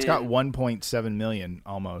Shelter. Well, it's got 1.7 million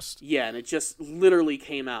almost. Yeah, and it just literally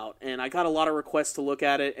came out, and I got a lot of requests to look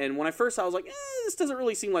at it, and when I first saw it, I was like, this doesn't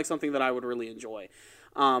really seem like something that I would really enjoy.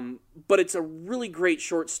 But it's a really great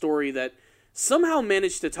short story that somehow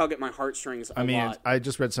managed to tug at my heartstrings a lot. I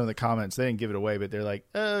just read some of the comments. They didn't give it away, but they're like,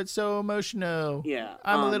 oh, it's so emotional. Yeah.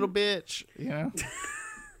 I'm a little bitch,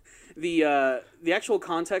 The actual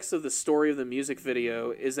context of the story of the music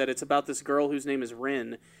video is that it's about this girl whose name is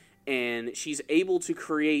Rin, and she's able to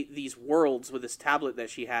create these worlds with this tablet that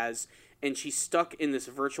she has, and she's stuck in this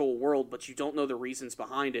virtual world, but you don't know the reasons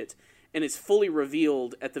behind it. And it's fully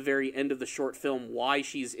revealed at the very end of the short film why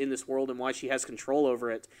she's in this world and why she has control over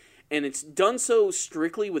it. And it's done so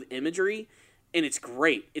strictly with imagery, and it's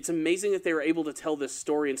great. It's amazing that they were able to tell this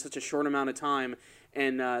story in such a short amount of time.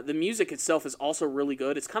 And the music itself is also really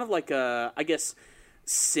good. It's kind of like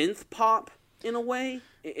synth pop in a way.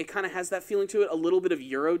 It kind of has that feeling to it. A little bit of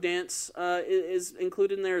Eurodance is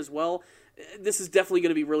included in there as well. This is definitely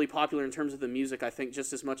going to be really popular in terms of the music, I think,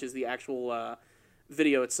 just as much as the actual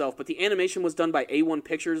video itself. But the animation was done by A1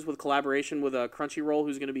 Pictures with collaboration with Crunchyroll,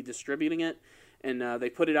 who's going to be distributing it. And they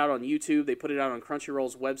put it out on YouTube. They put it out on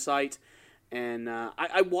Crunchyroll's website. And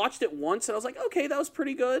I watched it once, and I was like, okay, that was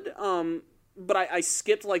pretty good. But I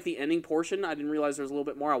skipped the ending portion. I didn't realize there was a little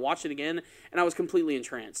bit more. I watched it again, and I was completely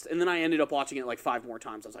entranced. And then I ended up watching it 5 more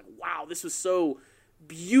times. I was like, wow, this was so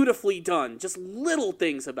beautifully done. Just little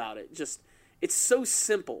things about it. It's so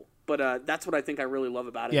simple. But that's what I think I really love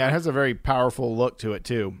about it. Yeah, it has a very powerful look to it,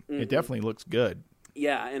 too. Mm-hmm. It definitely looks good.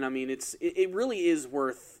 Yeah, and I mean, it really is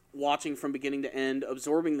worth watching from beginning to end,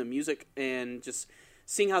 absorbing the music, and just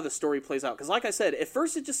seeing how the story plays out. Because like I said, at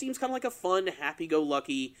first it just seems kind of like a fun,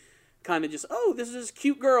 happy-go-lucky kind of just, this is this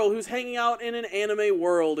cute girl who's hanging out in an anime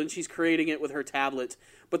world, and she's creating it with her tablet.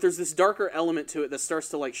 But there's this darker element to it that starts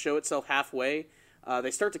to show itself halfway. They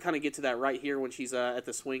start to kind of get to that right here when she's at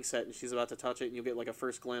the swing set and she's about to touch it, and you'll get a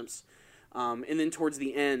first glimpse. And then towards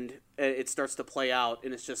the end, it starts to play out,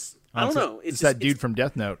 and it's just, I don't know. It's that dude from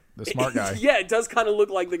Death Note, the smart guy. Yeah, it does kind of look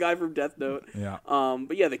like the guy from Death Note. Yeah.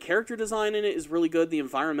 But yeah, the character design in it is really good. The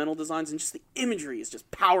environmental designs and just the imagery is just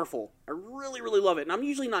powerful. I really, really love it. And I'm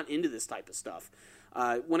usually not into this type of stuff.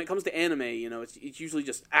 When it comes to anime, it's usually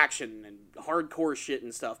just action and hardcore shit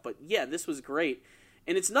and stuff. But yeah, this was great.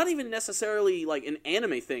 And it's not even necessarily an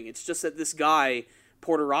anime thing. It's just that this guy,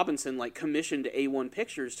 Porter Robinson, commissioned A1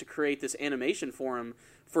 Pictures to create this animation for him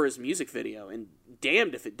for his music video, and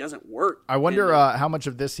damned if it doesn't work. I wonder how much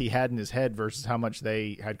of this he had in his head versus how much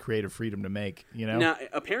they had creative freedom to make, Now,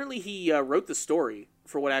 apparently he wrote the story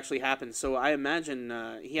for what actually happened, so I imagine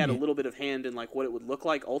he had a little bit of hand in what it would look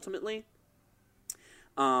like ultimately.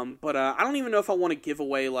 But I don't even know if I want to give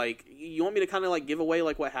away, you want me to kind of give away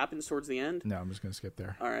what happens towards the end? No, I'm just going to skip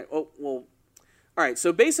there. All right, well, all right,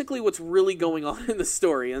 so basically what's really going on in the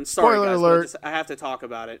story, and sorry Spoiler guys, alert. I have to talk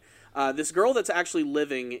about it. This girl that's actually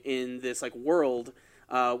living in this world,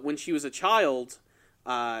 when she was a child,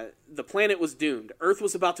 the planet was doomed. Earth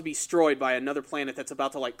was about to be destroyed by another planet that's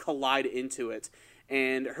about to collide into it.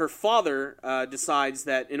 And her father decides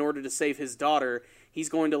that in order to save his daughter, he's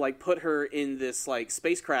going to put her in this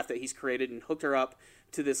spacecraft that he's created and hooked her up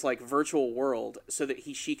to this virtual world so that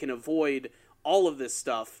she can avoid all of this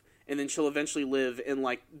stuff. And then she'll eventually live in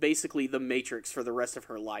basically the Matrix for the rest of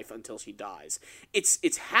her life until she dies.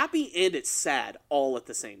 It's happy and it's sad all at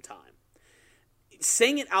the same time.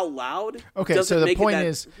 Saying it out loud. Okay, so the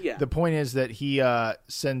point is that he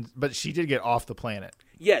sends, but she did get off the planet.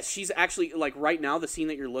 Yes, she's actually right now the scene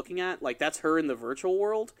that you're looking at, that's her in the virtual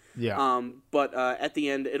world. Yeah. But at the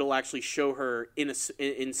end, it'll actually show her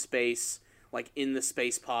in space. In the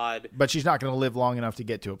space pod. But she's not going to live long enough to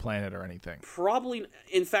get to a planet or anything. Probably.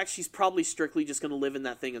 In fact, she's probably strictly just going to live in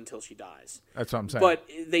that thing until she dies. That's what I'm saying. But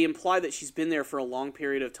they imply that she's been there for a long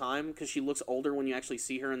period of time because she looks older when you actually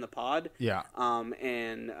see her in the pod. Yeah.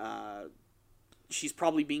 And she's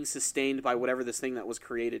probably being sustained by whatever this thing that was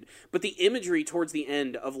created. But the imagery towards the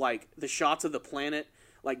end of, like, the shots of the planet,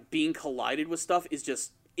 like, being collided with stuff is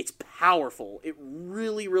just, it's powerful. It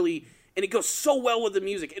really, really, and it goes so well with the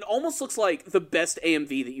music. It almost looks like the best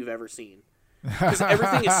AMV that you've ever seen. Because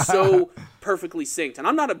everything is so perfectly synced. And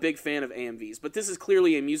I'm not a big fan of AMVs, but this is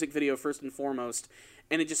clearly a music video first and foremost.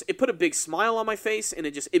 And it put a big smile on my face, and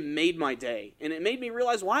it made my day. And it made me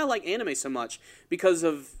realize why I like anime so much, because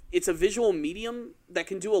it's a visual medium that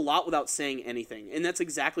can do a lot without saying anything. And that's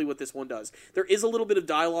exactly what this one does. There is a little bit of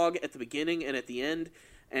dialogue at the beginning and at the end.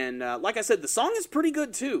 And like I said, the song is pretty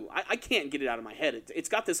good too. I can't get it out of my head. It's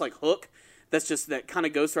got this like hook that kind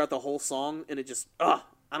of goes throughout the whole song, and it just, I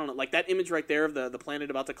don't know, like that image right there of the planet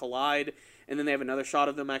about to collide, and then they have another shot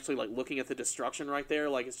of them actually like looking at the destruction right there.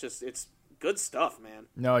 Like it's good stuff, man.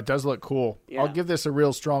 No, it does look cool. Yeah. I'll give this a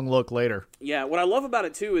real strong look later. Yeah, what I love about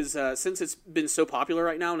it too is since it's been so popular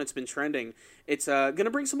right now and it's been trending, it's going to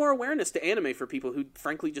bring some more awareness to anime for people who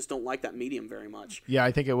frankly just don't like that medium very much. Yeah,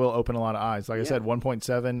 I think it will open a lot of eyes. Like I said,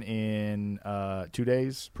 1.7 in 2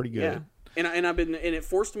 days, pretty good. Yeah. And it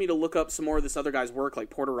forced me to look up some more of this other guy's work, like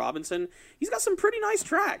Porter Robinson. He's got some pretty nice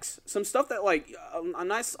tracks, some stuff that like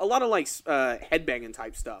a lot of like headbanging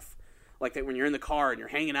type stuff, like that when you're in the car and you're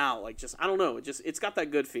hanging out, like just I don't know, it's got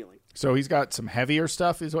that good feeling. So he's got some heavier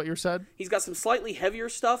stuff, is what you said? He's got some slightly heavier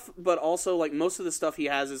stuff, but also like most of the stuff he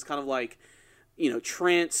has is kind of like,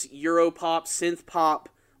 trance, Europop, synth pop.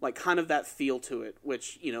 Like, kind of that feel to it,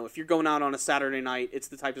 which, if you're going out on a Saturday night, it's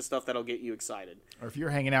the type of stuff that'll get you excited. Or if you're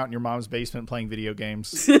hanging out in your mom's basement playing video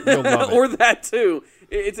games, you'll love it. Or that, too.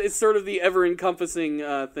 It's sort of the ever-encompassing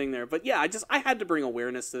thing there. But, yeah, I had to bring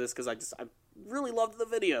awareness to this because I really loved the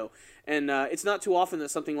video. And it's not too often that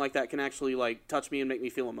something like that can actually, like, touch me and make me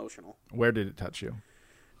feel emotional. Where did it touch you?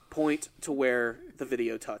 Point to where the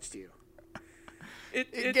video touched you.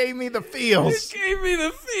 It gave me the feels. It gave me the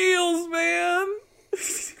feels, man.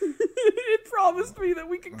 It promised me that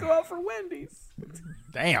we could go out for Wendy's.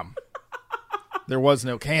 Damn. There was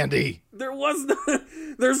no candy.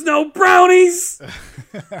 There's no brownies.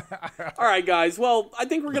 All right, guys. Well, I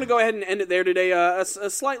think we're going to go ahead and end it there today. A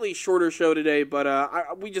slightly shorter show today,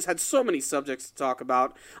 but we just had so many subjects to talk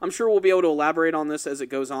about. I'm sure we'll be able to elaborate on this as it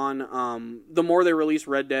goes on. The more they release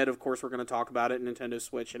Red Dead, of course, we're going to talk about it, Nintendo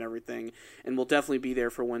Switch and everything, and we'll definitely be there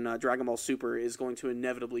for when Dragon Ball Super is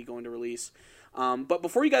inevitably going to release. But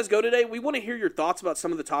before you guys go today, we want to hear your thoughts about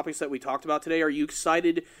some of the topics that we talked about today. Are you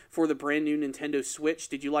excited for the brand new Nintendo Switch?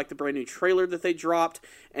 Did you like the brand new trailer that they dropped?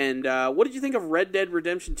 And what did you think of Red Dead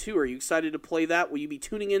Redemption 2? Are you excited to play that? Will you be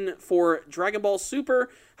tuning in for Dragon Ball Super?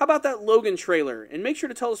 How about that Logan trailer? And make sure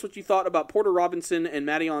to tell us what you thought about Porter Robinson and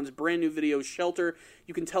Madeon's brand new video, Shelter.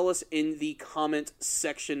 You can tell us in the comment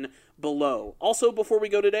section below. Also, before we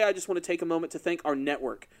go today, I just want to take a moment to thank our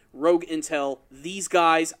network, Rogue Intel. These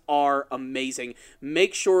guys are amazing.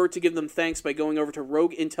 Make sure to give them thanks by going over to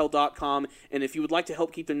rogueintel.com, and if you would like to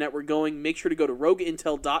help keep their network going, make sure to go to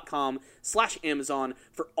rogueintel.com/Amazon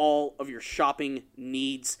for all of your shopping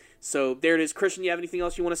needs. So there it is. Christian, you have anything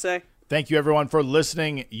else you want to say? Thank you, everyone, for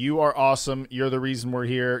listening. You are awesome. You're the reason we're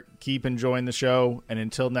here. Keep enjoying the show, and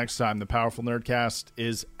until next time, the Powerful Nerdcast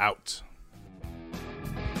is out.